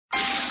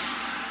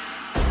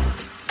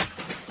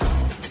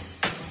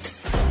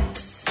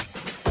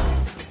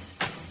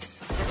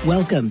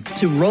Welcome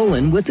to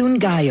Rollin' with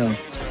Ungayo,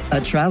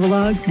 a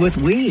travelogue with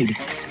weed.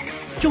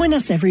 Join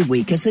us every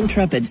week as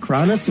intrepid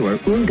chronosaur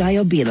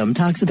Ungayo Bilam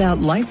talks about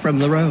life from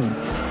the road.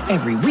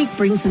 Every week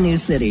brings a new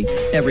city.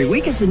 Every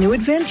week is a new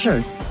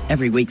adventure.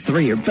 Every week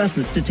 3 are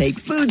buses to take,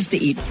 foods to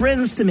eat,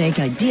 friends to make,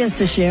 ideas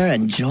to share,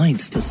 and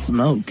joints to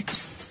smoke.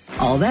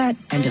 All that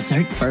and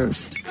dessert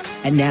first.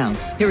 And now,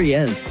 here he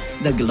is,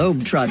 the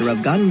globetrotter of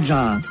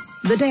ganja,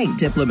 the dank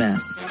diplomat,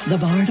 the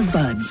bard of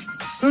buds,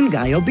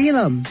 Ungayo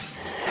Bilam.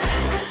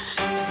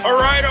 All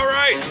right.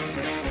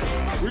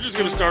 We're just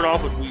going to start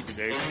off with weed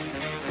today.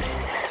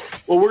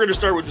 Well, we're going to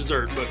start with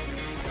dessert,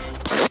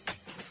 but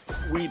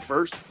weed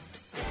first,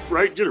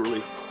 right?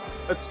 Generally,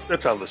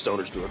 that's how the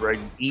stoners do it, right?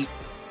 You eat,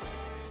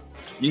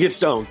 you get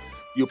stoned,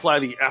 you apply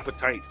the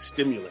appetite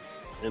stimulant,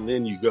 and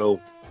then you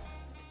go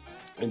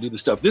and do the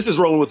stuff. This is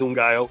Rolling with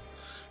Ungayo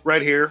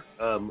right here,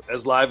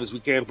 as live as we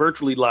can,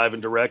 virtually live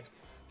and direct.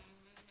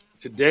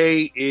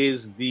 Today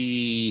is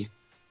the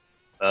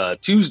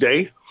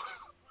Tuesday.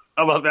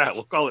 How about that?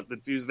 We'll call it the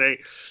Tuesday.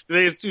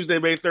 Today is Tuesday,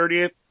 May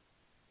 30th.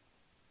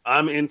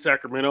 I'm in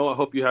Sacramento. I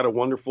hope you had a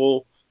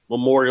wonderful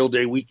Memorial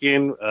Day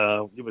weekend.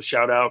 Give a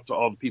shout out to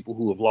all the people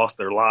who have lost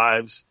their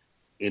lives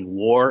in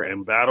war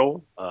and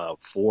battle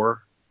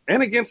for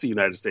and against the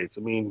United States.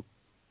 I mean,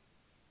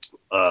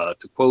 to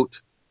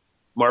quote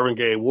Marvin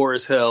Gaye, war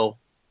is hell.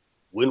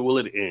 When will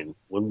it end?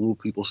 When will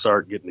people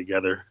start getting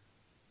together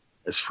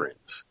as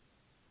friends?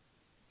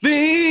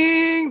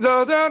 Things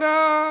are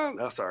done.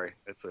 Oh, sorry.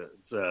 It's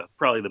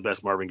probably the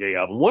best Marvin Gaye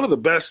album. One of the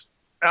best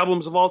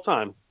albums of all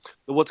time.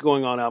 The What's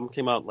Going On album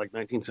came out in like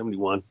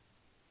 1971.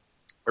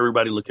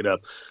 Everybody look it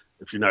up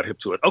if you're not hip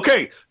to it.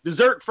 Okay,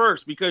 dessert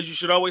first, because you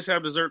should always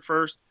have dessert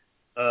first.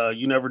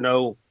 You never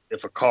know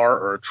if a car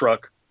or a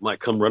truck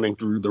might come running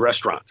through the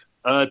restaurant.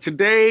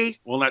 Today,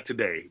 well, not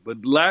today,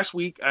 but last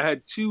week I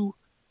had 2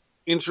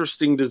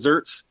 interesting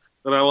desserts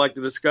that I would like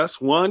to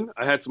discuss. One,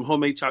 I had some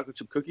homemade chocolate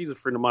chip cookies. A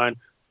friend of mine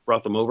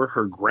brought them over.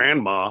 Her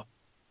grandma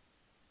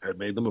had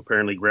made them.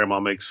 Apparently, grandma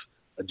makes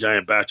a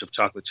giant batch of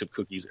chocolate chip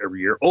cookies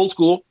every year. Old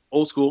school,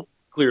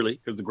 clearly,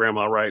 because the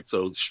grandma, right?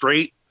 So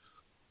straight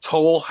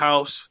Toll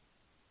House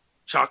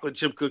chocolate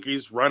chip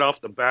cookies right off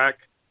the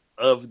back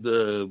of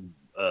the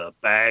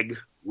bag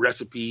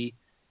recipe.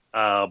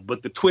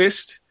 But the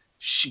twist,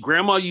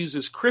 grandma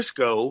uses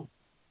Crisco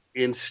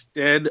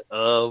instead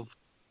of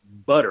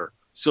butter.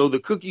 So the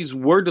cookies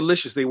were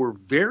delicious. They were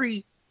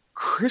very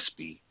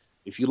crispy.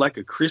 If you like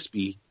a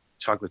crispy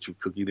chocolate chip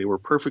cookie, they were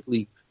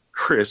perfectly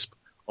crisp.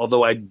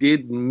 Although I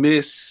did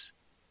miss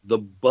the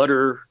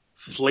butter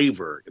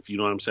flavor, if you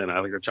know what I'm saying.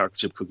 I think a chocolate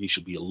chip cookie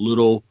should be a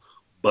little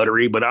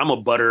buttery, but I'm a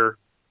butter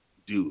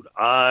dude.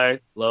 I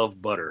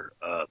love butter.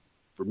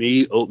 For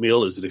me,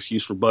 oatmeal is an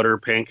excuse for butter.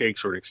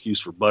 Pancakes are an excuse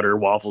for butter.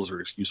 Waffles are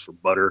an excuse for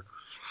butter.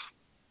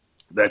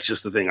 That's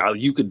just the thing.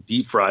 You could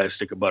deep fry a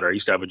stick of butter. I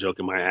used to have a joke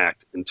in my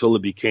act until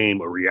it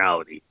became a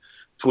reality.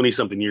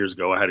 20-something years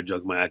ago, I had a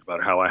joke in my act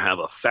about how I have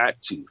a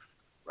fat tooth,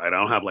 right? I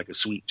don't have like a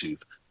sweet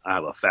tooth. I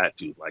have a fat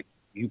tooth. Like,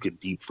 you could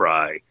deep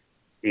fry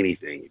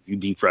anything. If you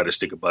deep fried a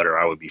stick of butter,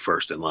 I would be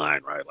first in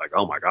line, right? Like,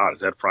 oh my God,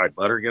 is that fried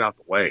butter? Get out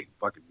the way.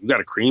 Fucking, you got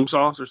a cream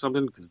sauce or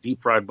something? Because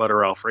deep fried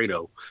butter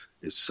Alfredo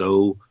is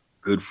so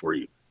good for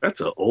you.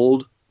 That's an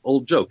old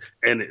joke.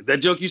 And that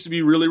joke used to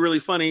be really, really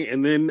funny.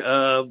 And then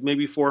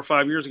maybe 4 or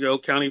 5 years ago,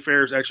 county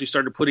fairs actually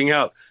started putting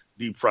out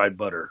deep fried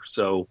butter.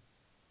 So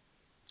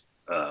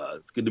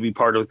it's good to be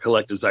part of the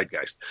collective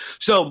zeitgeist.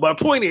 So my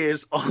point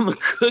is, on the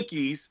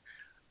cookies,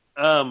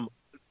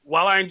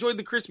 while I enjoyed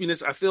the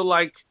crispiness, I feel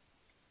like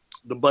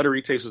the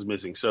buttery taste was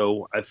missing.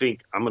 So I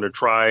think I'm going to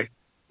try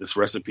this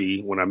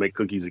recipe when I make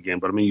cookies again,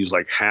 but I'm going to use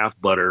like half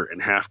butter and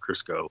half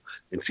Crisco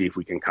and see if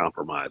we can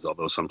compromise.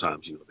 Although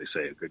sometimes, they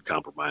say a good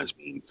compromise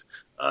means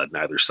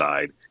neither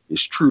side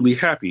is truly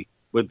happy.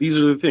 But these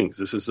are the things.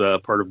 This is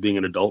part of being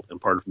an adult and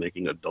part of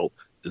making adult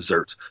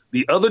desserts.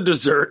 The other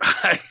dessert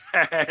I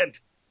had,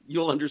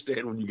 you'll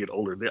understand when you get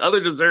older. The other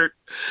dessert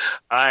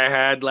I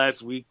had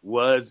last week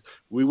was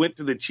we went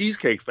to the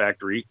Cheesecake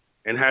Factory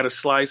and had a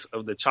slice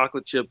of the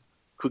chocolate chip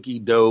cookie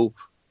dough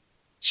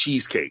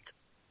cheesecake,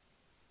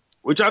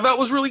 which I thought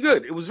was really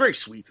good. It was very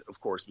sweet, of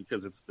course,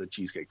 because it's the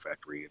Cheesecake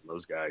Factory, and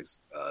those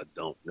guys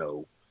don't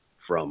know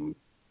from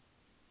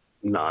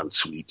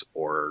non-sweet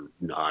or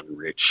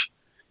non-rich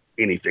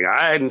anything.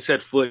 I hadn't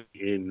set foot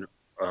in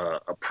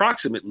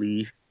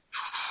approximately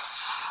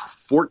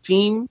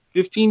 14,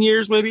 15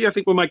 years, maybe. I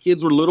think when my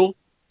kids were little.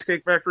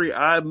 Cheesecake Factory,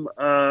 I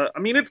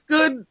mean, it's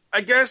good,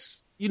 I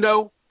guess,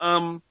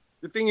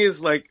 the thing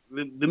is, like,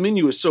 the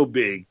menu is so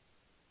big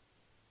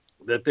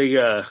that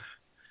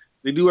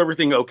they do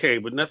everything okay,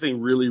 but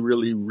nothing really,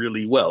 really,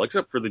 really well,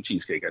 except for the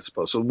cheesecake, I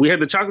suppose. So we had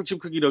the chocolate chip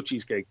cookie dough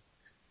cheesecake,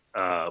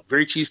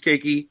 very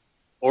cheesecakey,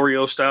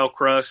 Oreo-style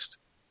crust,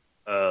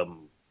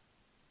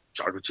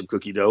 chocolate chip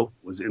cookie dough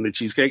was in the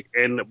cheesecake.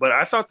 But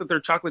I thought that their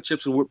chocolate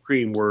chips and whipped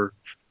cream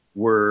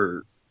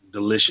were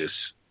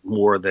delicious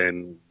more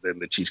than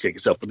the cheesecake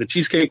itself. But the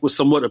cheesecake was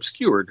somewhat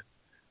obscured.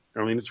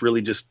 I mean, it's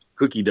really just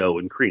cookie dough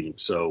and cream.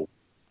 So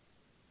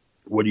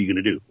what are you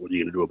going to do? What are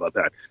you going to do about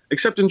that?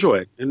 Except enjoy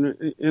it.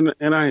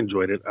 And I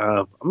enjoyed it.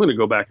 I'm going to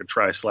go back and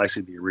try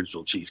slicing the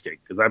original cheesecake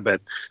because I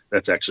bet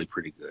that's actually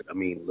pretty good. I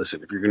mean,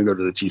 listen, if you're going to go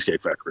to the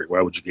Cheesecake Factory,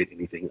 why would you get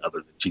anything other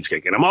than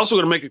cheesecake? And I'm also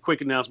going to make a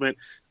quick announcement.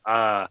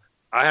 I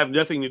have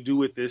nothing to do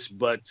with this,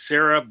 but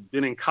Sarah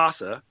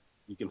Benincasa,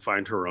 you can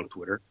find her on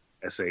Twitter,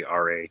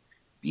 SarahBenincasa,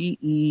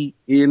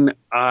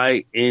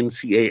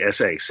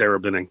 Sarah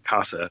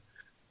Benincasa,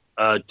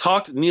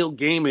 talked Neil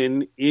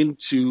Gaiman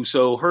into,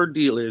 so her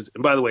deal is,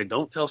 and by the way,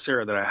 don't tell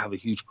Sarah that I have a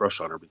huge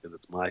crush on her because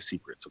it's my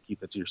secret, so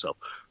keep that to yourself.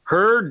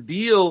 Her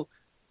deal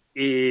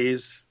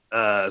is,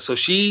 so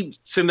she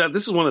sent out,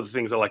 this is one of the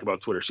things I like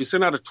about Twitter, she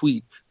sent out a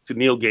tweet to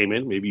Neil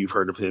Gaiman, maybe you've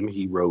heard of him,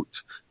 he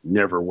wrote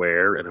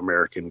Neverwhere and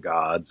American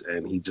Gods,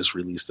 and he just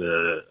released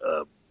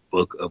a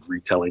book of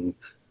retelling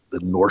the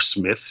Norse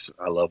myths.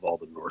 I love all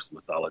the Norse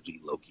mythology,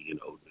 Loki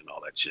and Odin and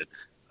all that shit.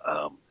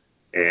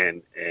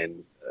 And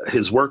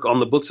his work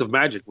on the Books of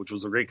Magic, which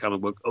was a great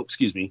comic book,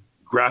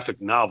 graphic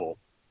novel,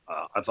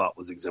 I thought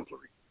was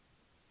exemplary.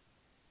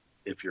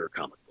 If you're a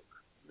comic book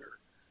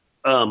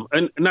nerd.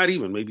 And not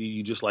even, maybe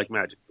you just like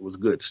magic. It was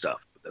good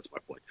stuff, but that's my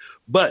point.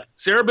 But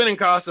Sarah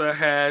Benincasa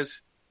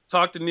has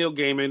talked to Neil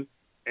Gaiman,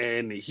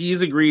 and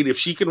he's agreed if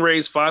she can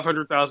raise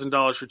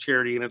 $500,000 for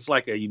charity, and it's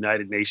like a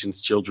United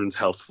Nations Children's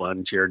Health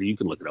Fund charity. You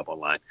can look it up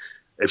online.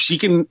 If she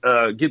can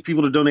get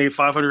people to donate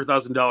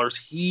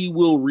 $500,000, he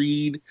will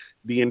read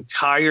the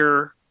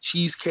entire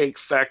Cheesecake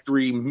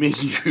Factory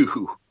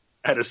menu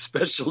at a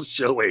special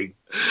showing.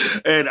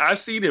 And I've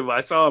seen him. I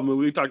saw him.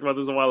 We talked about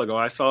this a while ago.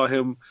 I saw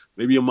him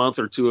maybe a month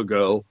or two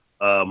ago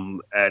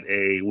at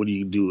a, what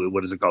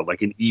is it called?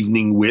 Like an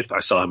evening with, I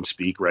saw him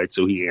speak, right?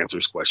 So he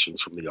answers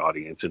questions from the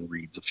audience and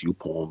reads a few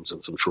poems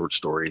and some short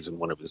stories and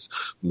one of his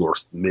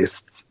Norse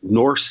myth.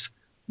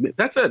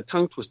 That's a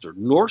tongue twister.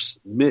 Norse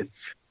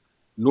myth,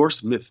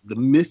 the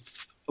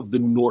myth of the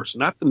Norse,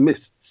 not the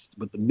myths,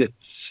 but the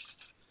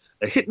myths.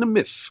 A hit and a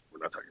myth. We're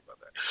not talking about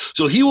that.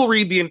 So he will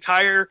read the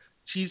entire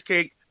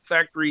Cheesecake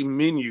Factory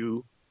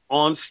menu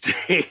on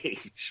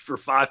stage for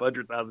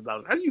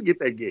 $500,000. How do you get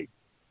that gig?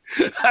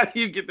 How do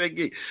you get that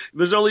gig?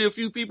 There's only a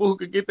few people who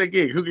could get that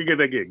gig. Who could get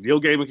that gig? Neil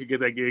Gaiman could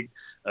get that gig.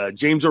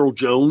 James Earl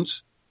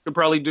Jones could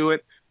probably do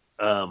it.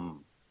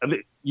 Would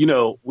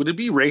it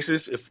be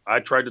racist if I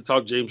tried to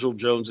talk James Earl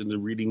Jones into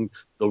reading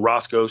the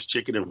Roscoe's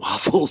Chicken and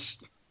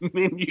Waffles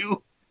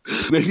menu?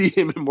 Maybe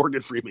him and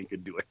Morgan Freeman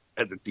could do it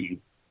as a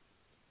team.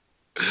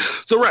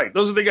 So, right,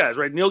 those are the guys,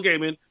 right? Neil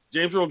Gaiman,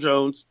 James Earl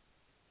Jones,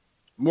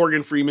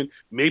 Morgan Freeman,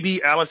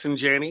 maybe Allison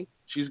Janney.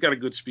 She's got a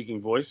good speaking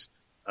voice.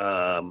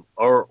 I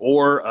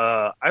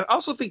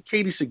also think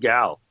Katie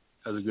Segal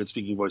has a good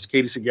speaking voice.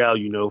 Katie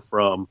Segal,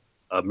 from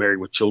Married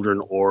with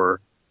Children,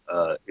 or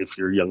if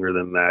you're younger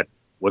than that,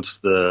 what's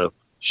the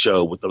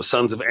show with the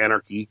Sons of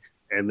Anarchy?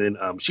 And then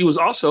she was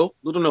also,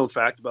 little known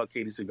fact about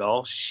Katie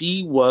Segal,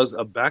 she was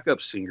a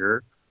backup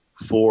singer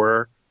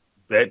for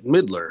Bette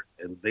Midler,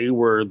 and they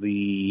were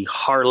the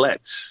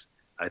Harlettes,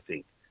 I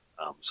think.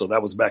 So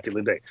that was back in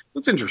the day.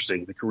 It's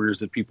interesting, the careers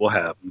that people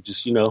have. You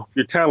just, if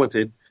you're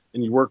talented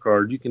and you work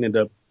hard, you can end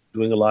up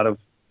doing a lot of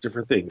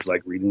different things,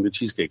 like reading the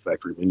Cheesecake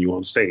Factory menu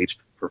on stage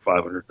for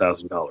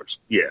 $500,000.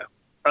 Yeah.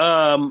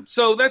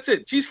 So that's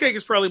it. Cheesecake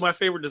is probably my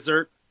favorite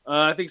dessert.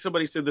 I think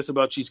somebody said this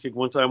about cheesecake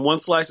one time. One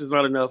slice is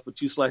not enough, but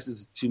two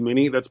slices is too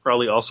many. That's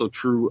probably also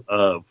true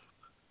of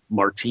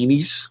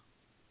martinis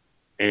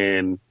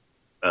and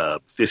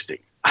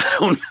fisting. I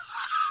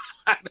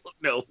don't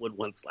know what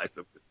one slice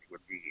of fisting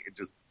would be. It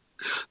just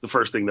the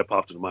first thing that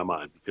popped into my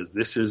mind, because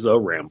this is a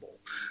ramble.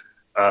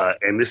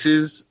 And this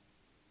is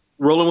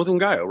Rolling with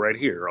Ngaio right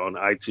here on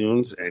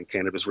iTunes and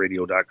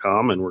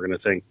CannabisRadio.com. And we're going to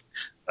thank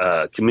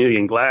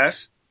Chameleon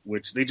Glass,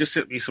 which they just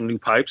sent me some new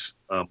pipes.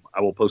 I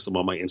will post them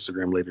on my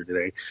Instagram later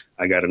today.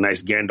 I got a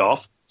nice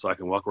Gandalf, so I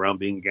can walk around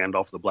being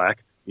Gandalf the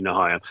Black. You know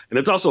how I am. And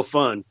it's also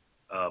fun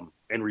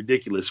and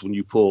ridiculous when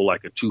you pull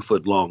like a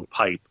 2-foot long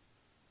pipe.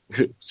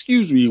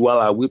 Excuse me while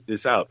I whip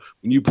this out.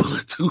 When you pull a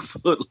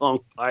 2-foot long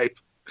pipe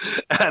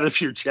out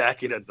of your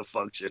jacket at the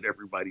function,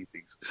 everybody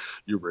thinks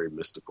you're very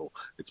mystical.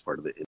 It's part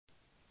of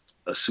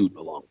a suit and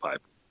a long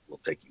pipe will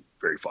take you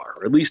very far,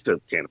 or at least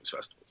to cannabis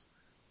festivals.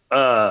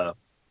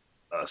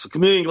 So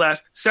Chameleon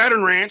Glass,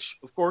 Saturn Ranch,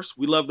 of course,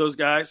 we love those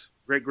guys.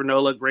 Great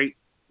granola, great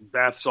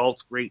bath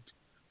salts, great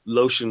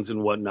lotions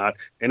and whatnot,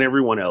 and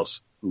everyone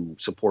else who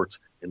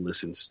supports and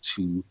listens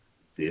to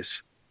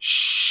this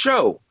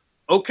show.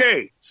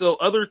 Okay, so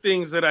other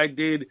things that I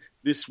did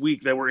this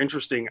week that were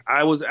interesting.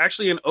 I was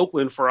actually in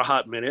Oakland for a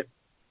hot minute.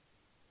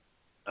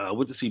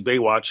 Went to see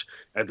Baywatch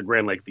at the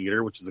Grand Lake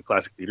Theater, which is a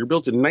classic theater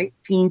built in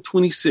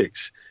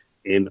 1926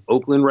 in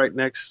Oakland,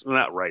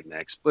 not right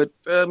next, but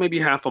maybe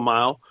half a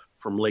mile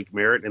from Lake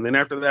Merritt. And then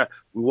after that,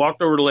 we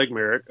walked over to Lake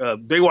Merritt.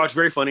 Baywatch,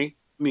 very funny.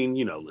 I mean,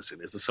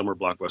 listen, it's a summer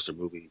blockbuster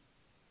movie.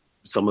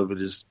 Some of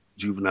it is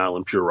juvenile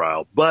and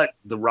puerile, but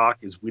The Rock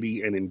is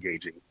witty and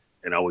engaging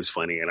and always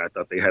funny. And I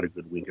thought they had a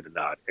good wink and a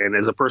nod. And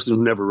as a person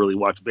who never really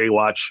watched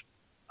Baywatch,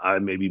 I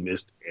maybe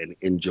missed an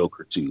in-joke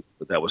or two,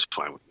 but that was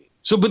fine with me.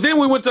 So, but then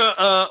we went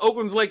to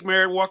Oakland's Lake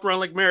Merritt, walked around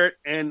Lake Merritt,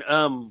 and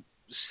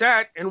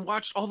sat and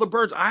watched all the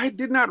birds. I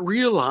did not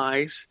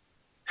realize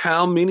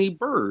how many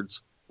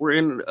birds were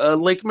in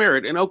Lake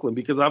Merritt in Oakland,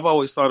 because I've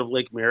always thought of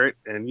Lake Merritt,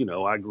 and, you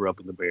know, I grew up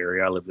in the Bay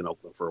Area. I lived in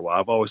Oakland for a while.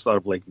 I've always thought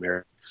of Lake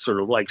Merritt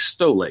sort of like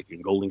Stowe Lake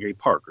and Golden Gate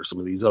Park, or some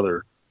of these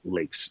other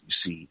lakes you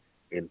see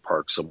in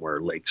parks somewhere,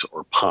 lakes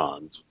or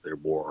ponds. They're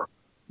more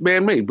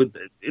man-made. But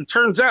it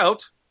turns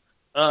out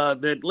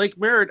that Lake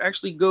Merritt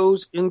actually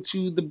goes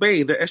into the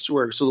bay, the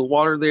estuary. So the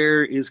water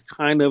there is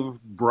kind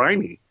of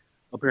briny,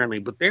 apparently.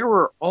 But there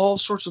were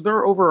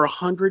over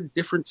 100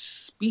 different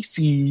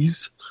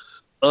species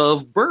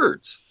of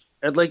birds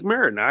at Lake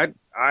Merritt. And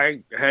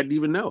I hadn't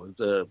even known.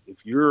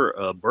 If you're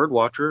a bird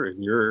watcher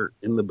and you're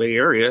in the Bay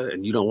Area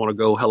and you don't want to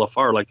go hella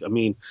far,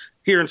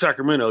 here in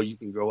Sacramento, you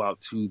can go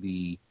out to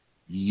the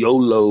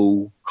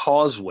Yolo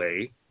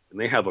Causeway, and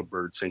they have a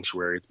bird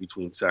sanctuary. It's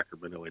between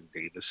Sacramento and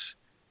Davis.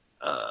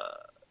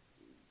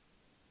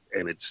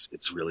 And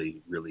it's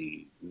really,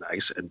 really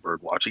nice and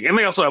bird watching. And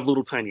they also have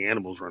little tiny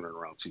animals running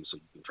around too, so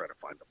you can try to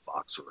find a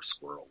fox or a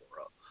squirrel or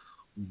a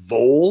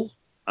vole.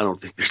 I don't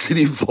think there's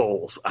any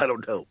voles. I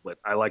don't know, but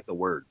I like the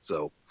word.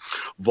 So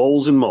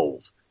voles and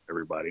moles,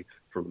 everybody,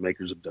 from the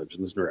makers of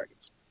Dungeons &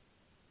 Dragons.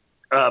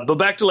 But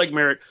back to Lake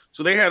Merritt.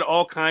 So they had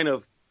all kind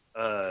of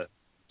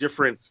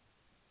different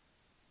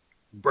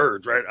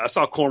birds, right? I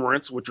saw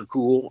cormorants, which are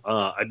cool.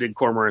 I did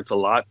cormorants a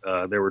lot.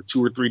 There were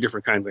 2 or 3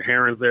 different kinds of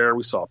herons there.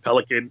 We saw a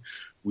pelican.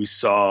 We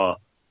saw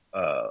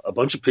a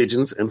bunch of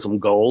pigeons and some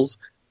gulls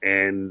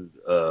and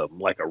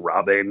like a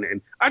robin.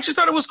 And I just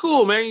thought it was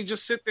cool, man. You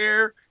just sit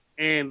there,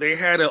 and they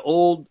had an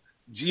old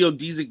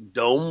geodesic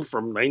dome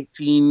from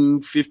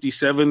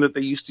 1957 that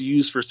they used to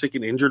use for sick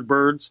and injured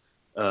birds.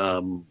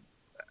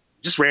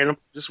 Just random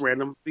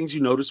things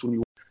you notice when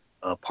you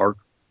a park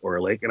or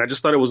a lake. And I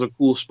just thought it was a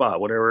cool spot.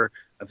 Whatever,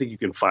 I think you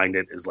can find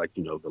it as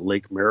the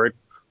Lake Merritt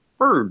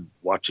bird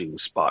watching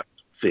spot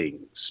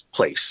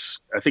place.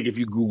 I think if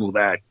you Google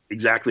that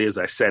exactly as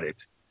I said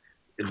it,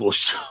 it will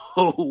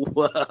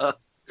show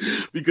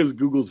because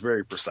Google's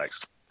very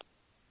precise.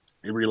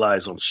 It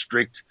relies on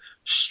strict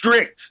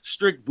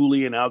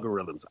Boolean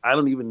algorithms. I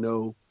don't even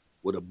know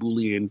what a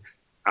Boolean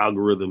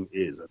algorithm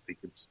is. I think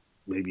it's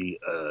maybe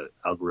an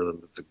algorithm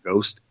that's a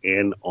ghost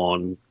and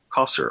on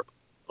cough syrup.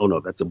 Oh no,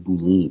 that's a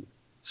Boolean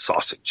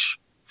sausage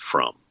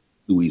from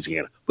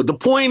Louisiana. But the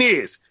point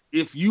is,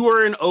 if you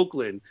are in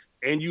Oakland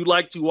and you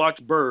like to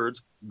watch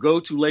birds, go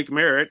to Lake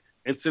Merritt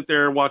and sit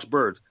there and watch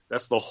birds.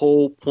 That's the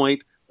whole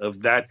point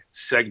of that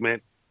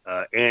segment.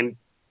 And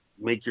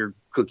make your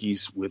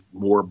cookies with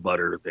more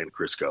butter than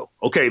Crisco.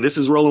 Okay, this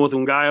is Rolling with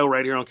Ngaio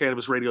right here on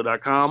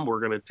CannabisRadio.com. We're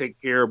going to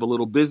take care of a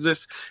little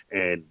business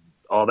and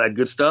all that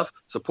good stuff.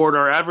 Support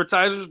our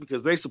advertisers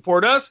because they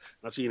support us.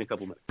 I'll see you in a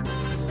couple minutes.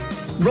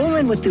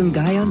 Rolling with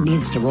Ngaio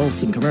needs to roll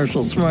some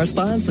commercials from our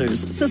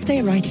sponsors, so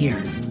stay right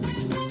here.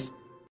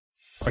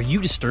 Are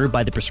you disturbed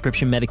by the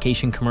prescription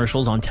medication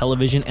commercials on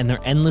television and their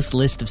endless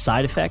list of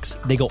side effects?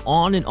 They go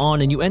on,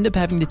 and you end up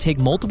having to take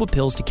multiple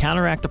pills to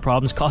counteract the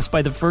problems caused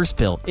by the first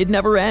pill. It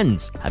never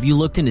ends. Have you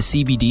looked into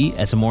CBD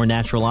as a more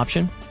natural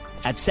option?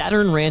 At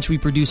Saturn Ranch, we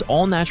produce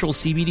all-natural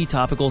CBD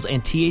topicals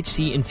and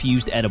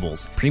THC-infused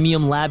edibles.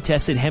 Premium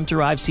lab-tested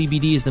hemp-derived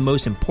CBD is the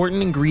most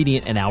important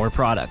ingredient in our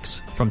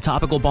products. From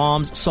topical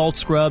balms, salt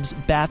scrubs,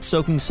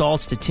 bath-soaking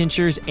salts to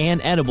tinctures and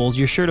edibles,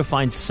 you're sure to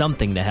find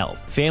something to help.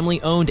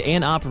 Family-owned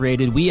and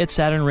operated, we at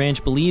Saturn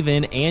Ranch believe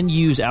in and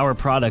use our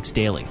products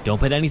daily. Don't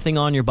put anything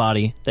on your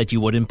body that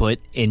you wouldn't put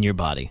in your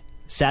body.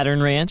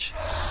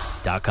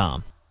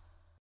 SaturnRanch.com.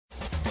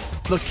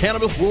 The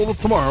cannabis world of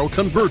tomorrow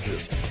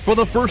converges for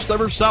the first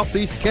ever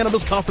Southeast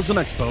Cannabis Conference and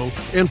Expo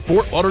in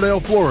Fort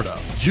Lauderdale, Florida,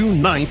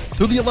 June 9th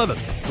through the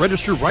 11th.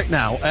 Register right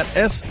now at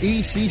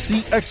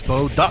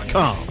seccexpo.com.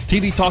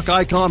 TV Talk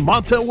icon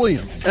Montel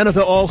Williams,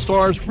 NFL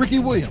All-Stars Ricky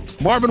Williams,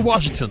 Marvin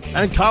Washington,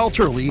 and Kyle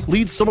Turley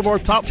lead some of our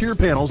top-tier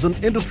panels in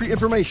industry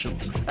information,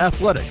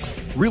 athletics,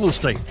 real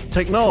estate,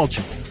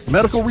 technology,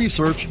 medical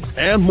research,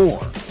 and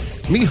more.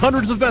 Meet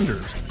hundreds of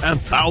vendors and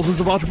thousands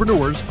of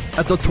entrepreneurs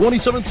at the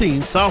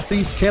 2017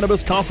 Southeast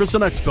Cannabis Conference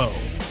and Expo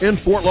in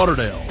Fort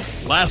Lauderdale.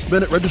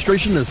 Last-minute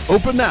registration is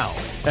open now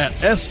at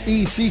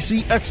seccexpo.com.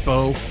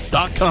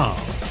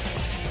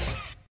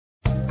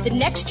 The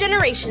next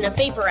generation of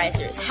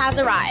vaporizers has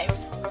arrived.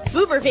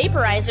 Vuber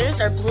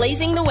vaporizers are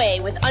blazing the way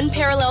with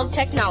unparalleled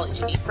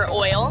technology for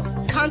oil,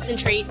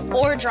 concentrate,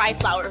 or dry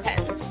flower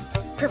pens.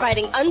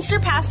 Providing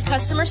unsurpassed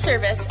customer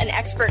service and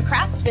expert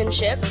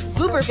craftsmanship,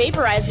 Vuber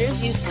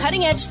vaporizers use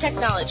cutting-edge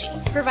technology,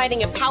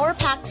 providing a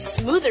power-packed,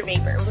 smoother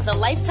vapor with a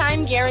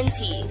lifetime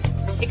guarantee.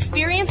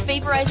 Experience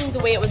vaporizing the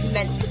way it was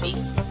meant to be.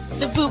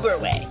 The Vuber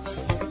way.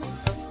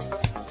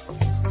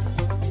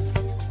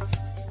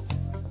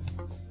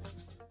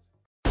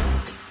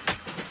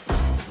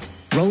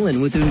 Rollin'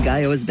 with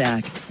Ngaio is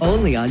back,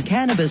 only on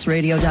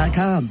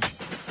CannabisRadio.com.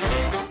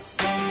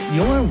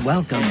 You're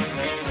welcome.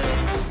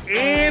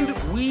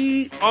 And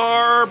we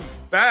are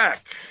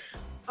back.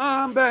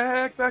 I'm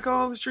back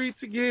on the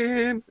streets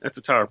again. That's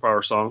a Tower of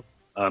Power song.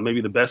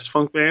 Maybe the best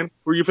funk band.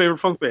 Who are your favorite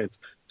funk bands?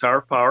 Tower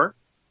of Power,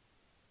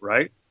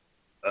 right?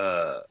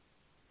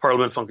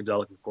 Parliament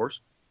Funkadelic, of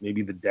course.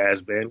 maybe the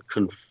Daz Band,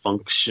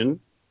 Confunction.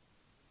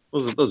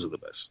 Those are the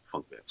best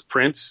funk bands.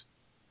 Prince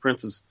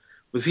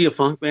was he a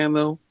funk band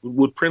though?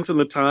 Would Prince in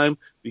the time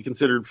be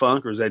considered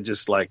funk, or is that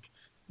just like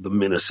the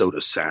Minnesota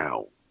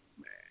sound,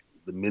 man?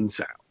 The Min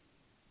sound,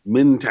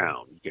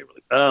 Mintown. You can't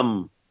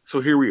really.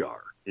 So here we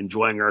are,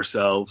 enjoying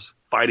ourselves,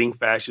 fighting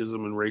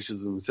fascism and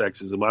racism and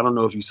sexism. I don't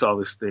know if you saw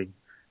this thing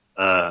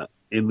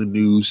in the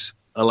news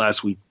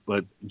last week,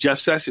 but Jeff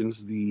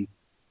Sessions, the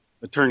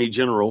Attorney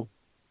General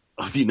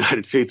of the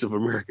United States of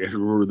America.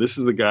 Remember, this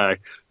is the guy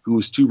who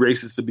was too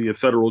racist to be a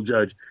federal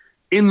judge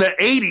in the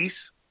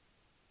 80s.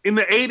 In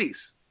the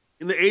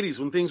 80s,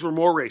 when things were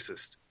more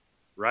racist,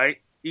 right?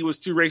 He was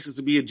too racist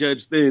to be a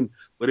judge then,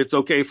 but it's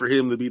okay for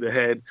him to be the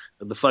head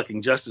of the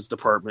fucking Justice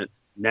Department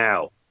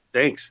now.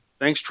 Thanks,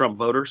 Trump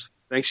voters.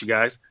 Thanks, you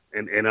guys.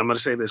 And I'm going to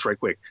say this right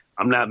quick.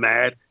 I'm not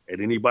mad at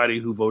anybody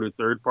who voted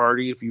third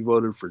party. If you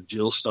voted for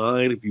Jill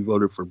Stein, if you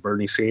voted for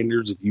Bernie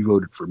Sanders, if you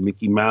voted for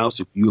Mickey Mouse,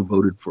 if you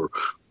voted for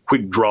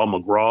Quick Draw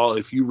McGraw,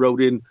 if you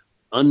wrote in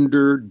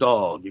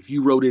Underdog, if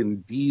you wrote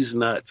in These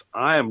Nuts,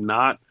 I am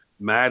not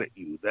mad at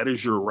you. That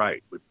is your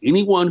right. But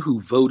anyone who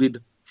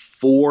voted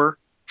for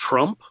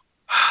Trump,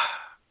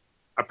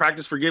 I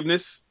practice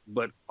forgiveness,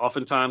 but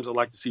oftentimes I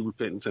like to see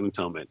repentance and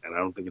atonement, and I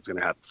don't think it's going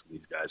to happen for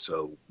these guys.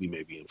 So we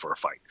may be in for a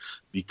fight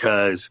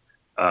because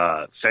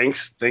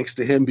thanks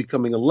to him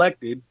becoming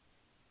elected,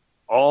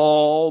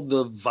 all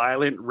the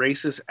violent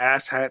racist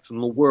asshats in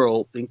the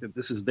world think that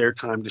this is their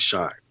time to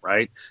shine,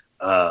 right?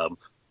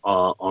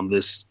 On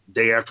this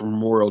day after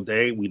Memorial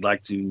Day, we'd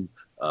like to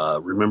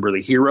remember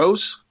the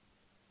heroes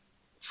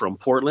from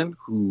Portland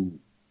who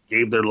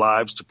gave their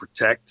lives to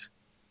protect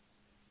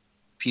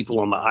people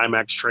on the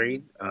IMAX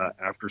train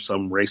after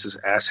some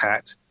racist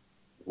asshat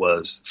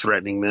was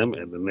threatening them,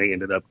 and then they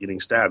ended up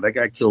getting stabbed. That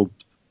guy killed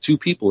 2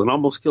 people and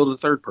almost killed a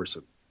third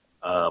person.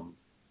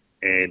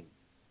 And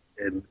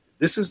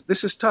this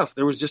is tough.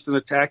 There was just an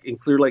attack in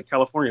Clear Lake,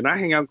 California, and I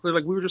hang out in Clear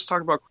Lake. We were just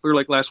talking about Clear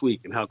Lake last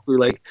week and how Clear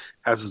Lake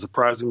has a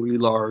surprisingly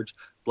large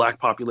black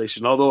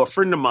population. Although a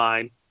friend of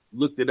mine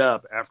looked it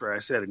up after I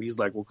said it, and he's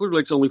like, well, Clear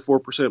Lake's only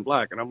 4%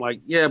 black. And I'm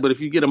like, yeah, but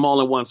if you get them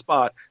all in one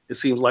spot, it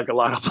seems like a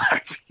lot of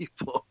black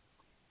people.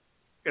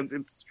 Because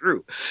it's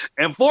true.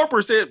 And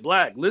 4%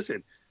 black,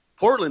 listen,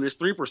 Portland is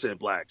 3%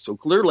 black. So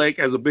Clear Lake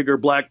has a bigger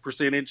black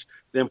percentage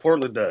than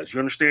Portland does. You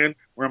understand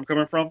where I'm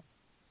coming from?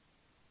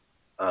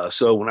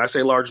 So when I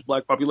say large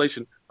black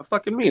population, I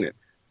fucking mean it.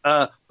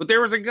 But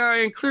there was a guy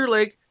in Clear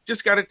Lake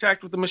just got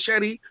attacked with a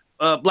machete.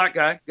 Black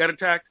guy got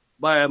attacked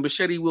by a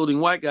machete wielding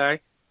white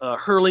guy,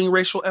 hurling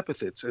racial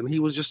epithets. And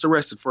he was just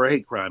arrested for a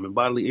hate crime and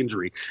bodily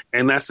injury.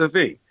 And that's the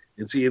thing.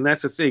 And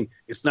that's the thing.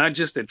 It's not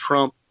just that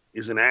Trump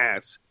is an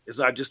ass. It's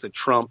not just that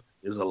Trump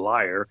is a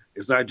liar.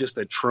 It's not just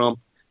that Trump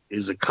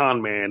is a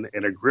con man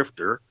and a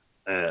grifter.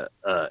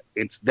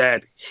 It's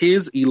that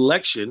his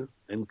election,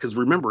 and because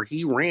remember,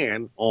 he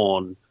ran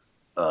on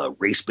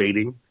race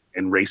baiting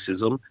and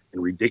racism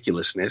and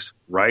ridiculousness,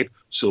 right?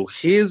 So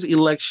his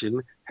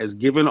election has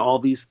given all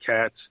these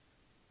cats,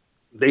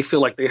 they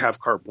feel like they have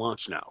carte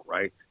blanche now,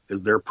 right?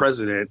 Because their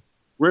president,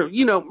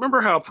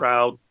 remember how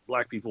proud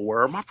black people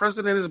were. My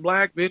president is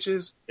black,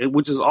 bitches,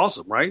 which is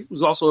awesome, right? He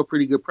was also a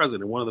pretty good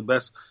president, one of the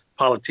best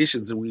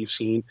politicians that we've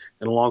seen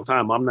in a long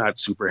time. I'm not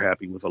super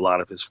happy with a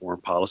lot of his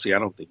foreign policy. I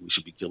don't think we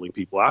should be killing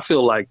people. I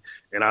feel like,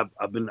 and I'm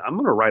going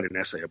to write an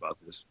essay about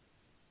this.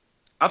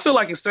 I feel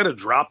like instead of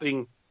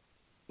dropping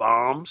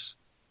bombs,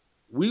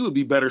 we would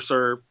be better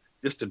served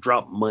just to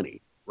drop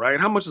money, right?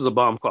 How much does a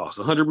bomb cost?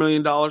 $100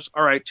 million? All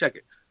right, check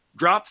it.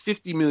 Drop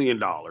 $50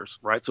 million,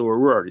 right? So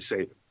we're already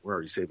saving. We're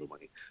already saving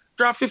money.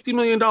 Drop $50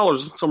 million in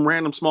some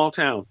random small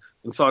town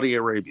in Saudi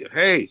Arabia.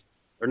 Hey,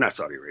 or not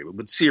Saudi Arabia,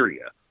 but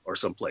Syria or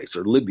someplace,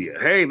 or Libya.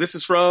 Hey, this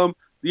is from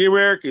the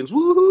Americans.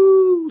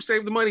 Woohoo!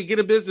 Save the money, get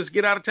a business,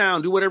 get out of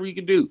town, do whatever you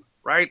can do,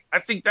 right? I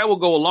think that will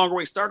go a longer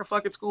way. Start a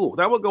fucking school.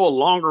 That will go a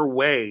longer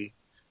way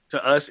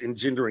to us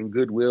engendering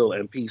goodwill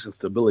and peace and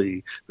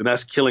stability than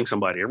us killing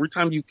somebody. Every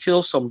time you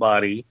kill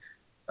somebody,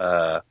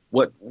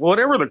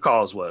 whatever the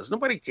cause was,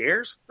 nobody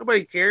cares.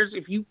 Nobody cares.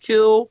 If you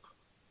kill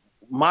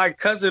my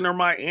cousin or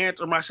my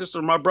aunt or my sister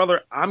or my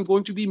brother, I'm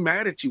going to be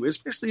mad at you,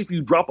 especially if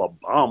you drop a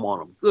bomb on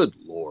them. Good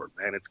Lord,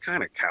 man, it's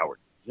kind of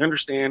cowardly. You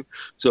understand?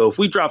 So if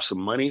we drop some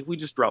money, if we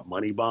just drop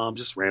money bombs,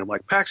 just random,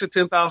 like packs of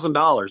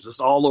 $10,000, just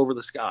all over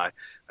the sky,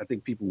 I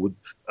think people would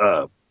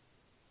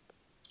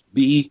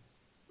be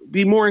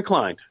more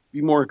inclined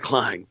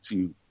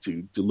to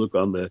look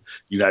on the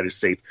United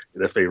States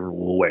in a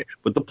favorable way.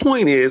 But the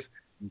point is,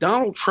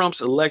 Donald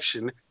Trump's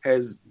election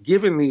has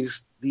given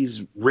these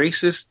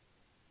racist,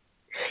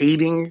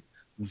 hating,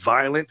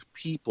 violent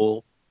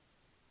people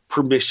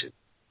permission,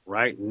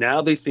 right?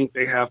 Now they think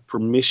they have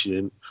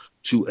permission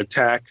to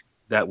attack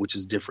that which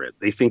is different.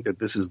 They think that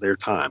this is their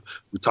time.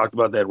 We talked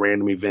about that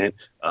random event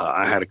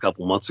I had a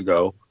couple months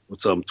ago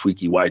with some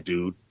tweaky white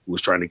dude who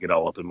was trying to get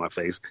all up in my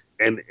face.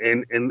 And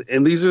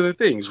these are the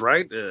things,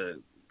 right?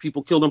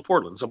 People killed in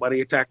Portland. Somebody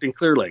attacked in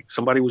Clear Lake.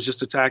 Somebody was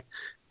just attacked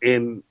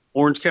in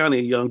Orange County.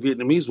 A young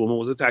Vietnamese woman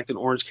was attacked in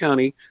Orange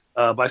County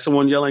by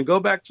someone yelling, "Go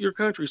back to your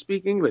country,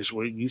 speak English."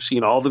 Well, you've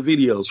seen all the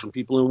videos from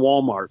people in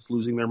Walmarts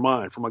losing their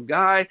mind, from a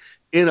guy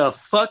in a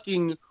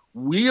fucking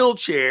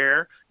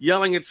wheelchair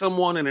yelling at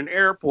someone in an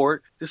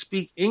airport to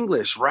speak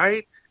English,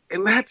 right?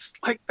 And that's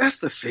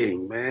the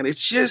thing, man.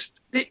 It's just,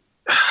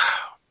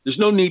 there's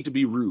no need to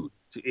be rude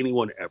to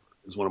anyone ever,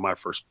 is one of my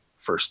first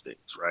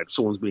things, right? If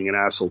someone's being an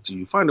asshole to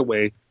you, find a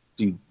way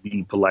to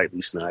be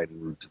politely snide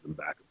and rude to them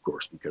back, of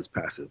course, because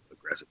passive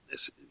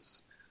aggressiveness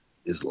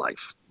is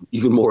life.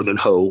 Even more than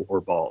hoe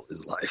or ball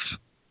is life.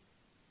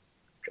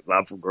 Because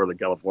I'm from Northern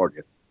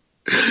California.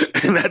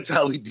 And that's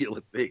how we deal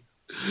with things.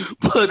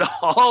 But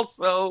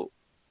also,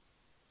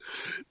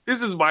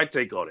 this is my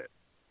take on it.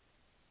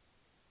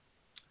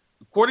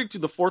 According to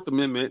the Fourth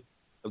Amendment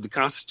of the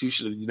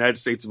Constitution of the United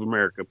States of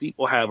America,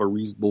 people have a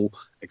reasonable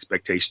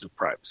expectation of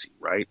privacy,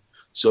 right?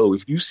 So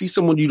if you see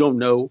someone you don't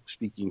know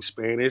speaking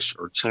Spanish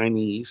or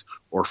Chinese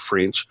or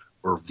French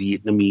or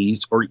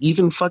Vietnamese or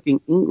even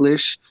fucking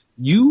English,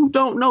 you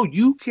don't know.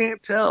 You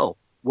can't tell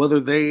whether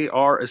they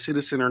are a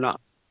citizen or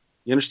not.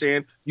 You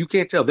understand? You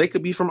can't tell. They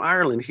could be from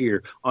Ireland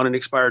here on an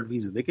expired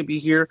visa. They could be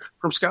here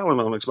from Scotland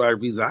on an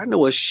expired visa. I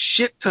know a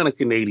shit ton of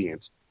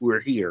Canadians who are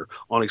here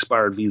on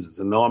expired visas.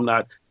 And no, I'm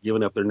not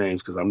giving up their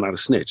names because I'm not a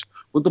snitch.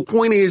 But the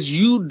point is,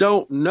 you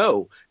don't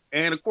know.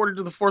 And according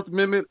to the Fourth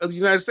Amendment of the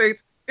United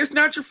States, it's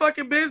not your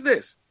fucking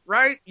business,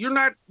 right? You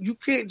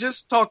can't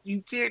just talk.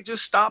 You can't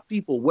just stop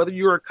people, whether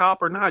you're a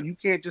cop or not. You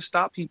can't just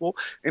stop people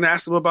and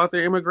ask them about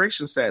their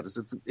immigration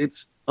status.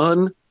 It's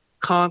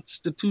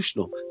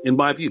unconstitutional, in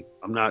my view.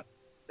 I'm not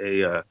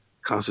a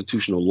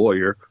constitutional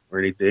lawyer or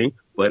anything,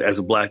 but as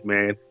a black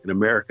man in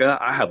America,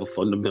 I have a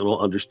fundamental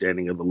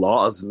understanding of the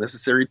law as a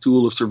necessary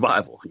tool of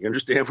survival. You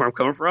understand where I'm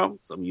coming from?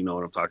 Some of you know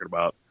what I'm talking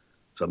about.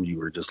 Some of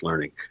you are just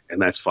learning,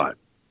 and that's fine.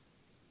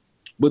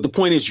 But the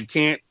point is, you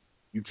can't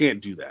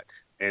do that.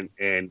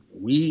 And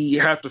we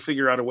have to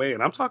figure out a way.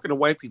 And I'm talking to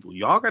white people.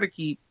 Y'all got to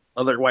keep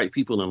other white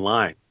people in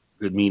line.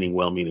 Good meaning,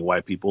 well-meaning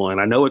white people. And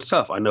I know it's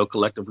tough. I know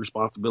collective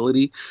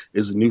responsibility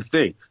is a new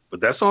thing, but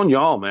that's on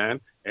y'all,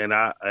 man. And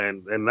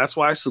that's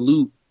why I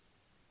salute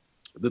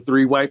the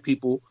 3 white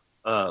people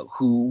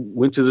who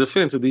went to the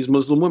defense of these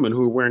Muslim women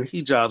who are wearing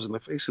hijabs in the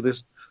face of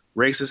this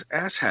racist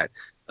asshat.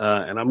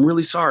 And I'm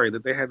really sorry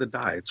that they had to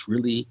die. It's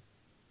really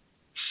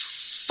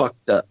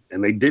fucked up.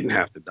 And they didn't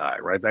have to die,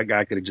 right? That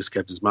guy could have just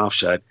kept his mouth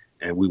shut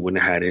and we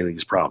wouldn't have had any of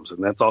these problems.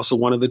 And that's also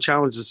one of the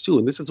challenges, too.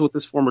 And this is what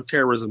this form of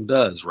terrorism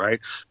does, right?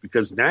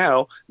 Because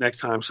now, next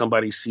time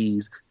somebody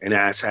sees an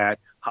asshat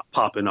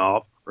popping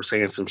off or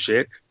saying some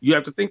shit, you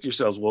have to think to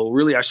yourselves, well,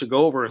 really, I should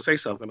go over and say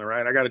something, all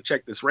right? I got to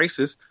check this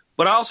racist,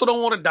 but I also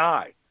don't want to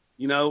die,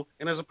 you know?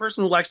 And as a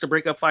person who likes to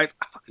break up fights,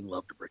 I fucking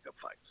love to break up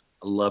fights.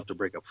 I love to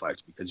break up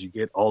fights because you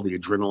get all the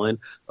adrenaline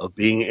of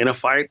being in a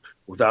fight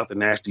without the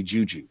nasty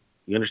juju.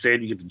 You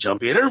understand? You get to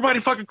jump in. Everybody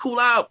fucking cool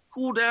out,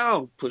 cool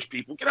down, push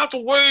people, get out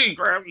the way,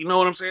 grab, you know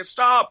what I'm saying?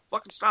 Stop,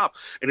 fucking stop.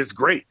 And it's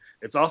great.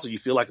 It's also, you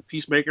feel like a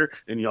peacemaker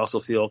and you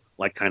also feel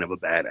like kind of a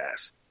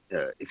badass,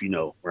 if you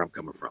know where I'm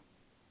coming from.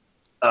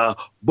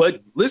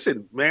 But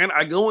listen, man,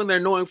 I go in there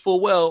knowing full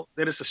well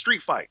that it's a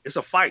street fight. It's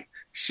a fight.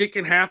 Shit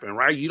can happen,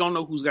 right? You don't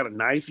know who's got a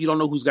knife. You don't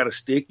know who's got a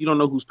stick. You don't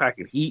know who's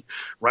packing heat,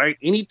 right?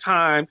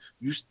 Anytime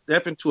you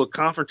step into a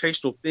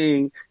confrontational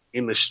thing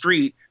in the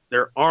street,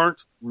 there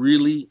aren't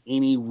really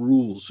any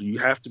rules. So you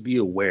have to be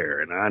aware.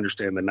 And I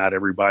understand that not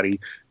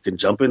everybody can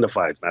jump into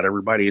fights. Not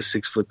everybody is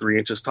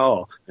 6'3"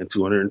 tall and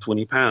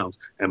 220 pounds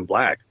and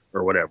black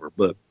or whatever.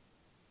 But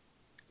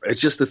it's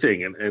just the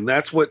thing. And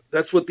that's what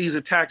these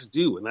attacks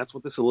do. And that's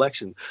what this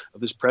election of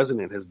this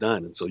president has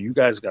done. And so you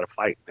guys got to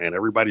fight, man.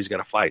 Everybody's got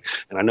to fight.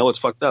 And I know it's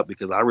fucked up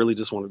because I really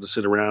just wanted to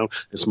sit around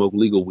and smoke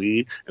legal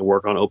weed and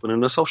work on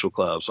opening a social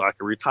club so I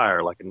could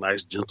retire like a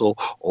nice, gentle,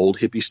 old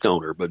hippie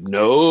stoner. But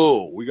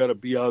no, we got to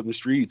be out in the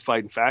streets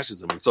fighting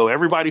fascism. And so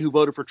everybody who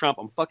voted for Trump,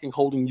 I'm fucking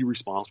holding you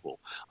responsible.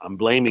 I'm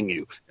blaming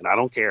you. And I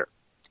don't care.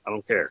 I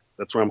don't care.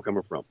 That's where I'm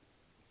coming from.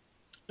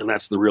 And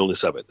that's the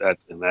realness of it.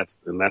 That's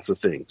the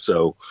thing.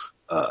 So,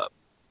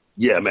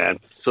 yeah, man.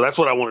 So that's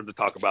what I wanted to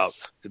talk about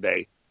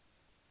today.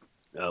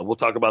 We'll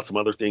talk about some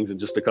other things in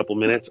just a couple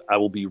minutes. I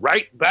will be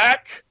right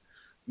back,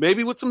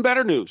 maybe with some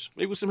better news,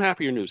 maybe with some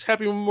happier news.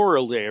 Happy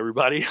Memorial Day,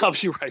 everybody. I'll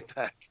be right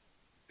back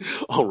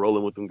on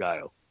Rolling with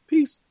Ungayo.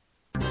 Peace.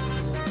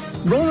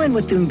 Rolling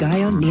with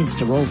Ungayo needs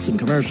to roll some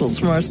commercials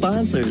from our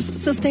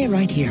sponsors, so stay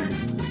right here.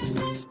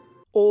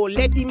 Oh,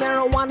 let the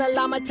marijuana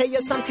llama tell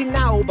you something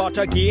now about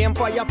a game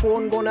for your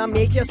phone gonna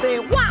make you say,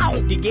 wow!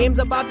 The game's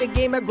about the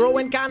game of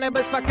growing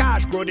cannabis for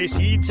cash. Grow the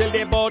seed, sell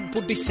the bud,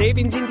 put the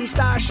savings in the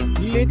stash.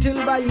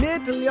 Little by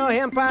little, your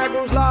empire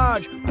grows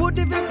large. Put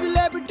the big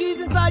celebrities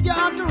inside your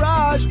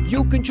entourage.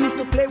 You can choose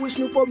to play with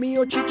Snoop or me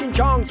or Cheech and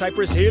Chong,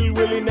 Cypress Hill,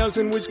 Willie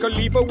Nelson, Wiz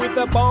Khalifa with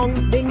a bong.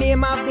 The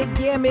name of the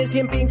game is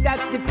Hemp Inc.,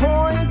 that's the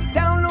point.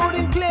 Download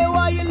and play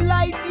while you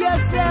light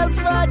yourself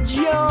a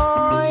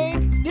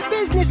joint. The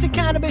business of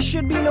cannabis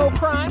should be no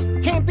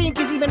crime. Hemp Inc.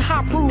 is even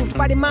hot-proofed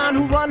by the man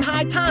who run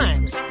High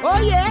Times. Oh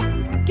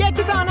yeah? Get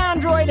it on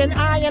Android and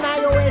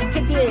iOS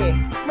today.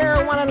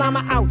 Marijuana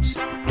Llama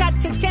out.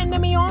 Got to tend to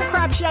me own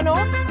crops, you know.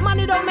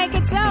 Money don't make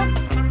itself.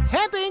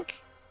 Hey, Bink.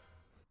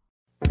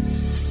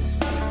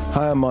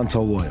 Hi, I'm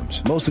Montel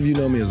Williams. Most of you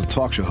know me as a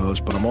talk show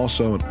host, but I'm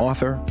also an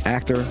author,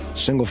 actor,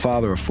 single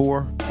father of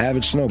 4,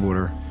 avid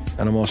snowboarder,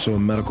 and I'm also a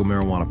medical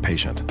marijuana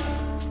patient.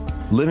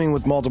 Living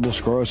with multiple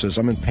sclerosis,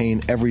 I'm in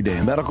pain every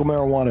day. Medical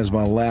marijuana is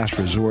my last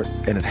resort,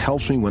 and it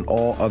helps me when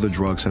all other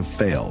drugs have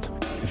failed.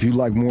 If you'd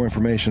like more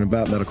information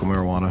about medical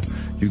marijuana,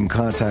 you can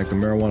contact the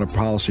Marijuana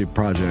Policy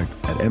Project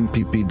at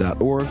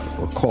mpp.org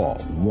or call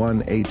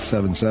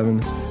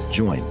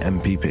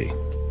 1-877-JOIN-MPP.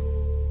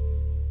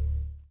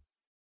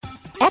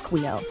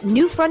 Equio,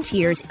 New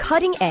Frontier's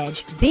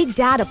cutting-edge big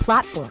data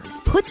platform,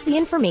 puts the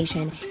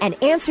information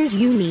and answers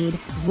you need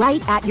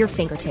right at your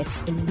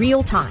fingertips in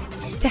real time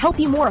to help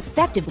you more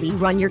effectively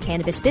run your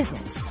cannabis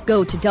business.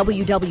 Go to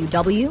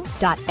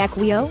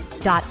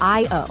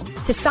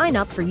www.equio.io to sign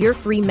up for your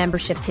free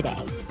membership today.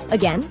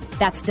 Again,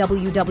 that's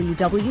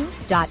www.equio.io.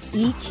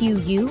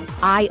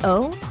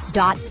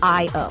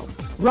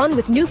 Run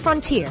with New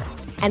Frontier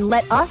and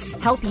let us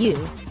help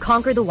you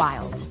conquer the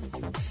wild.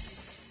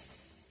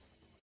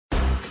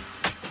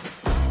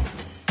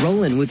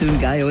 Rollin' with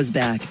Ungayo is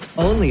back,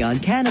 only on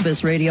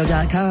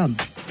CannabisRadio.com.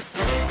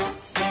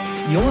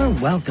 You're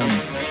welcome.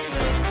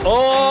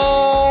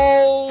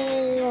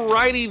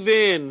 Alrighty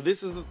then.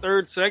 This is the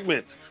third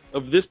segment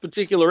of this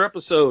particular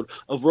episode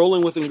of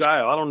Rolling with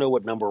Ungayo. I don't know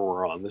what number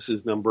we're on. This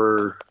is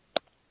number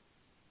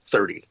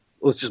 30.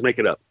 Let's just make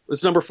it up.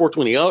 It's number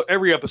 420.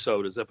 Every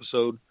episode is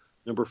episode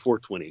number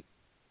 420.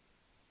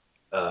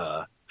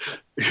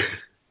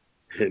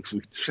 And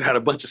we had a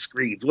bunch of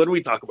screens. What did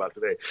we talk about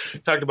today?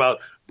 Talked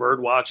about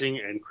bird watching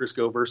and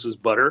Crisco versus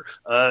butter.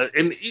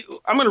 And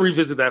I'm going to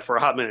revisit that for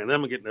a hot minute, and then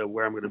I'm going to get into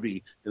where I'm going to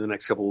be in the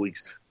next couple of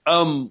weeks.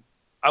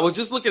 I was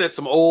just looking at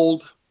some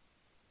old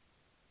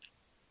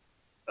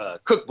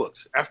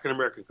cookbooks,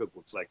 African-American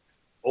cookbooks, like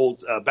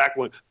old,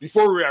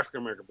 before we were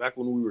African-American, back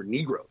when we were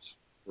Negroes,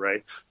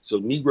 right?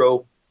 So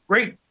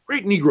great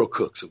Negro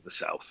cooks of the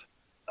South.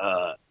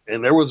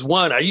 And there was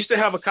one, I used to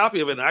have a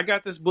copy of it, and I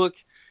got this book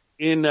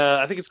in,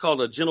 I think it's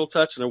called A Gentle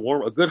Touch and a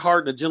Good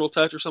Heart and a Gentle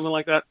Touch or something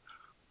like that.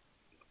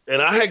 And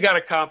I had got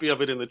a copy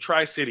of it in the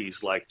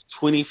Tri-Cities like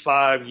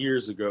 25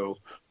 years ago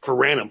for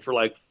random for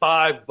like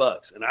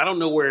 $5. And I don't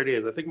know where it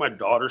is. I think my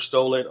daughter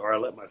stole it or I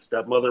let my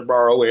stepmother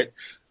borrow it.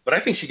 But I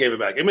think she gave it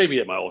back. It may be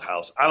at my old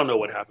house. I don't know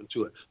what happened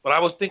to it. But I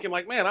was thinking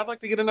like, man, I'd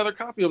like to get another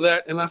copy of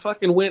that. And I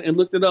fucking went and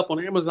looked it up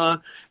on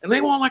Amazon. And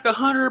they want like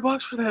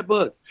 $100 for that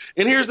book.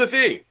 And here's the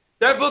thing.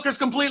 That book is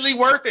completely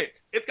worth it.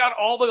 It's got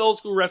all the old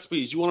school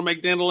recipes. You want to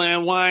make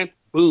dandelion wine?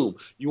 Boom.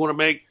 You want to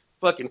make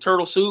fucking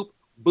turtle soup?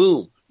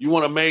 Boom. You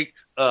want to make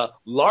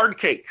lard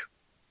cake?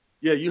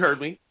 Yeah, you heard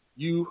me.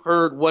 You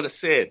heard what I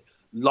said.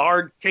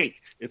 Lard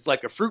cake. It's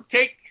like a fruit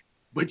cake,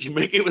 but you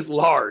make it with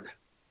lard.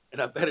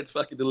 And I bet it's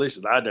fucking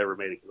delicious. I never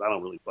made it because I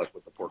don't really fuck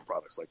with the pork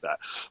products like that.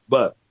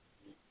 But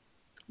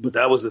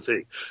that was the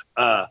thing.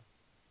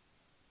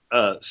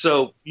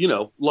 So, you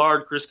know,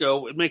 lard,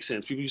 Crisco, it makes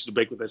sense. People used to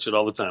bake with that shit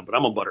all the time, but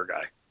I'm a butter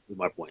guy, is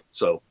my point.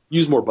 So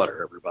use more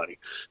butter, everybody.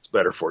 It's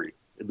better for you,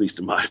 at least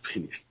in my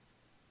opinion.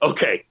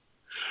 Okay,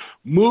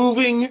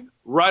 moving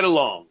right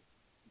along.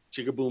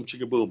 Chicka boom,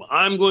 chicka boom.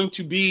 I'm going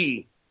to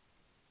be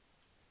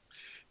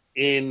I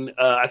think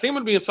I'm going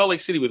to be in Salt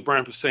Lake City with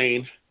Brian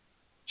Posehn,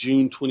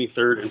 June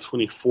 23rd and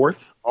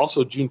 24th.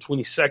 Also, June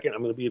 22nd,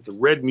 I'm going to be at the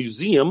Red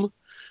Museum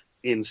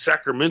in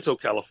Sacramento,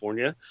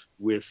 California,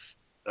 with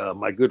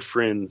my good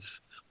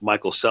friends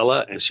Michael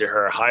Sella and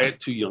Shahara Hyatt,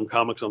 two young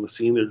comics on the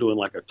scene. They're doing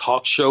like a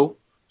talk show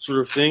sort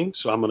of thing.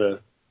 So I'm going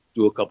to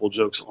do a couple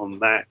jokes on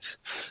that.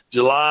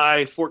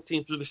 July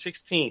 14th through the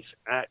 16th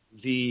at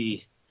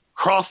the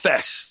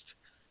Crawfest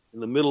in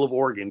the middle of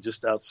Oregon,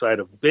 just outside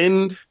of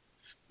Bend.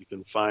 You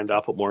can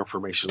I'll put more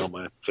information on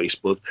my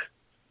Facebook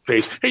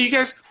page. Hey, you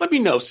guys, let me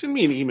know. Send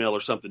me an email or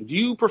something. Do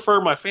you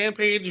prefer my fan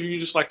page or you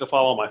just like to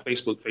follow my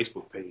Facebook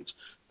page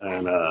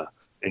and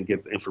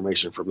get the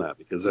information from that?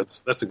 Because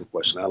that's a good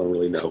question. I don't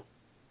really know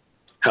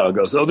how it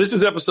goes. So this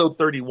is episode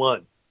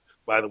 31.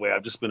 By the way,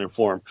 I've just been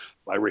informed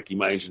by Ricky,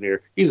 my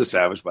engineer. He's a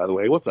savage, by the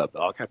way. What's up,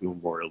 dog? Happy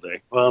Memorial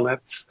Day. Well,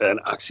 that's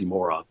an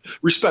oxymoron.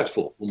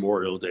 Respectful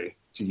Memorial Day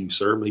to you,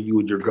 sir. May you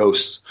and your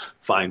ghosts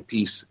find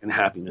peace and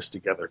happiness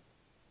together.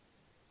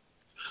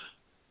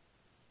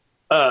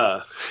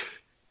 I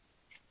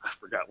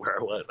forgot where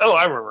I was. Oh,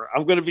 I remember.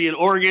 I'm going to be in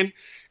Oregon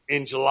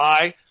in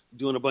July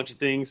doing a bunch of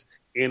things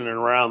in and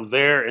around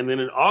there. And then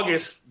in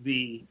August,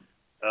 the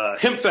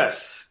Hemp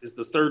Fest is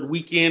the third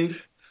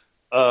weekend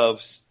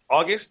of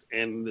August.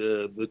 And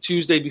the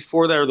Tuesday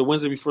before that or the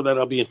Wednesday before that,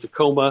 I'll be in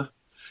Tacoma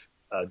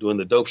doing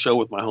the dope show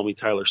with my homie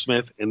Tyler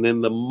Smith. And then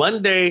the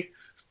Monday,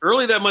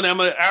 early that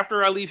Monday,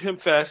 after I leave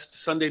Hemp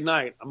Fest Sunday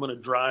night, I'm going to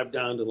drive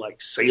down to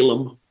like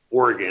Salem,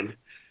 Oregon,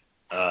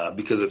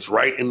 because it's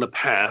right in the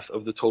path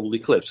of the total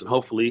eclipse. And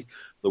hopefully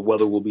the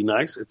weather will be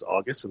nice. It's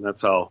August, and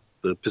that's how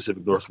the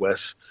Pacific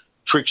Northwest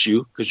tricks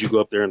you, because you go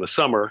up there in the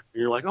summer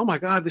and you're like, oh my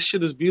God, this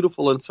shit is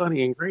beautiful and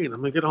sunny and great. I'm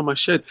going to get all my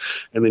shit.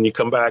 And then you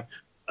come back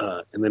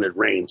and then it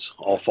rains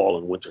all fall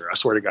and winter. I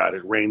swear to God,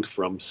 it rained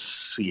from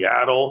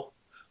Seattle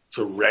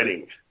to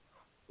Redding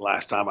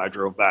last time I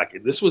drove back.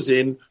 And this was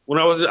when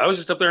I was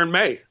just up there in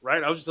May,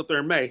 right? I was just up there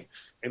in May,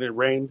 and it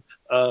rained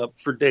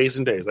for days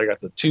and days. I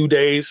got the 2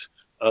 days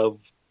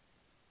of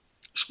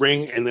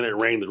spring, and then it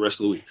rained the rest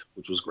of the week,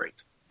 which was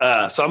great.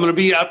 So I'm going to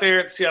be out there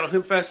at the Seattle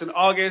Hemp Fest in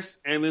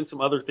August, and then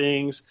some other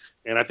things.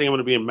 And I think I'm going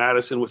to be in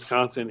Madison,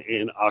 Wisconsin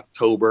in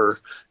October.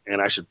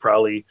 And I should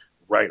probably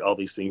write all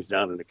these things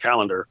down in the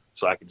calendar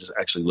so I can just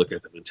actually look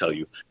at them and tell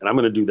you. And I'm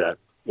going to do that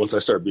once I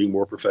start being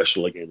more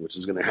professional again, which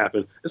is going to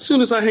happen as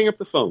soon as I hang up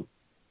the phone.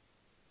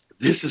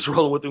 This is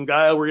Rolling with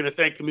Ungayo. We're going to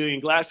thank Chameleon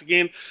Glass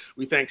again.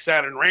 We thank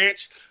Saturn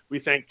Ranch. We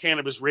thank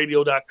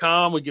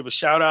CannabisRadio.com. We give a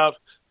shout out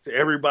to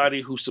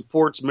everybody who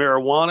supports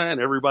marijuana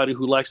and everybody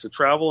who likes to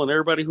travel and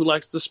everybody who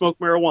likes to smoke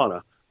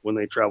marijuana when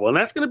they travel. And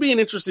that's going to be an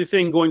interesting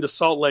thing going to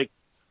Salt Lake.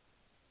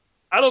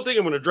 I don't think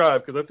I'm going to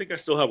drive because I think I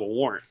still have a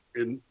warrant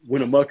in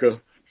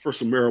Winnemucca for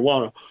some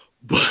marijuana.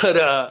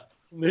 But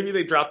maybe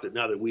they dropped it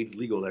now that weed's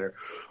legal there.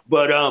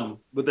 But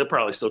they'll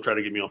probably still try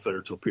to get me on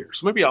Federal Pier.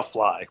 So maybe I'll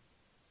fly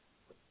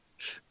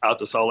out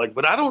to Salt Lake.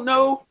 But I don't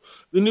know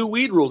the new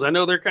weed rules. I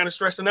know they're kind of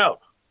stressing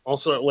out on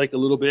Salt Lake a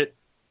little bit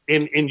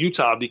in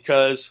Utah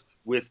because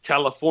with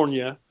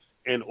California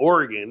and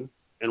Oregon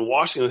and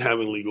Washington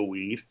having legal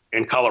weed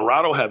and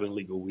Colorado having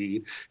legal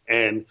weed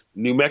and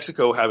New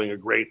Mexico having a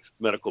great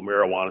medical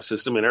marijuana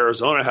system and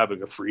Arizona having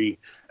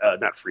a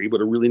not free,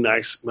 but a really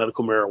nice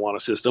medical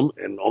marijuana system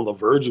and on the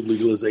verge of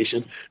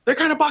legalization, they're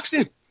kind of boxed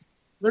in.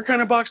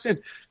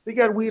 They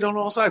got weed on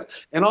all sides.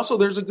 And also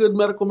there's a good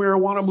medical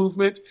marijuana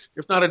movement,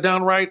 if not a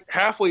downright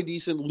halfway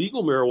decent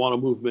legal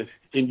marijuana movement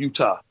in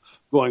Utah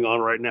going on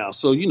right now.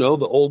 So,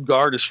 the old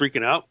guard is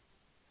freaking out.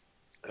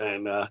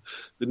 And the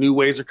new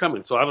ways are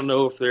coming. So I don't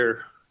know if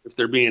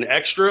they're being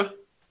extra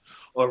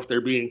or if they're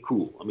being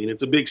cool. I mean,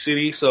 it's a big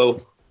city,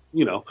 so,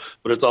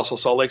 but it's also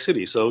Salt Lake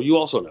City. So you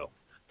also know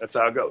that's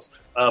how it goes.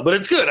 But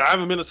it's good. I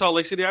haven't been to Salt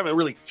Lake City. I haven't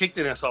really kicked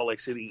in at Salt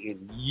Lake City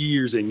in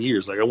years and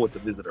years. Like I went to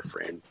visit a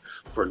friend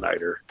for a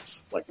night or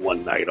like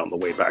one night on the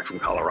way back from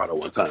Colorado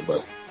one time.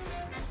 But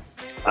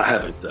I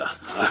haven't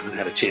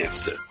had a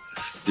chance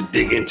to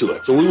dig into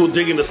it. So we will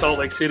dig into Salt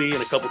Lake City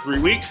in a 3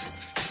 weeks.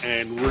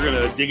 And we're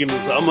going to dig into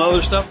some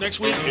other stuff next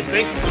week. And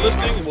thank you for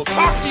listening. And we'll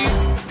talk to you.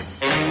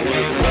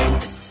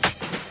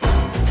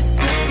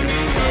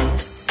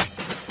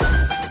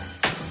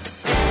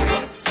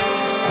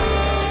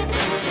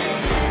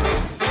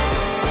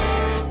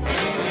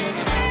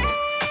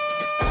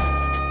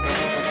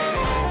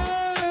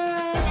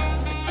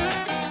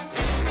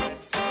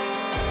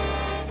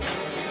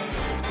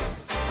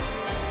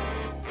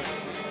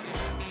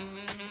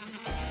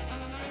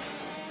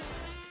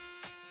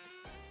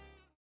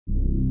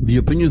 The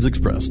opinions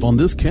expressed on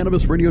this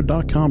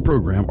CannabisRadio.com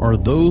program are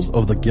those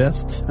of the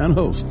guests and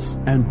hosts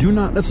and do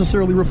not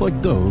necessarily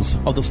reflect those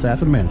of the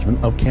staff and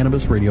management of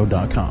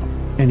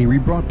CannabisRadio.com. Any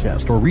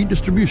rebroadcast or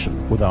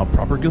redistribution without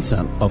proper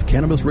consent of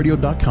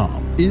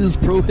CannabisRadio.com is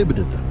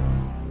prohibited.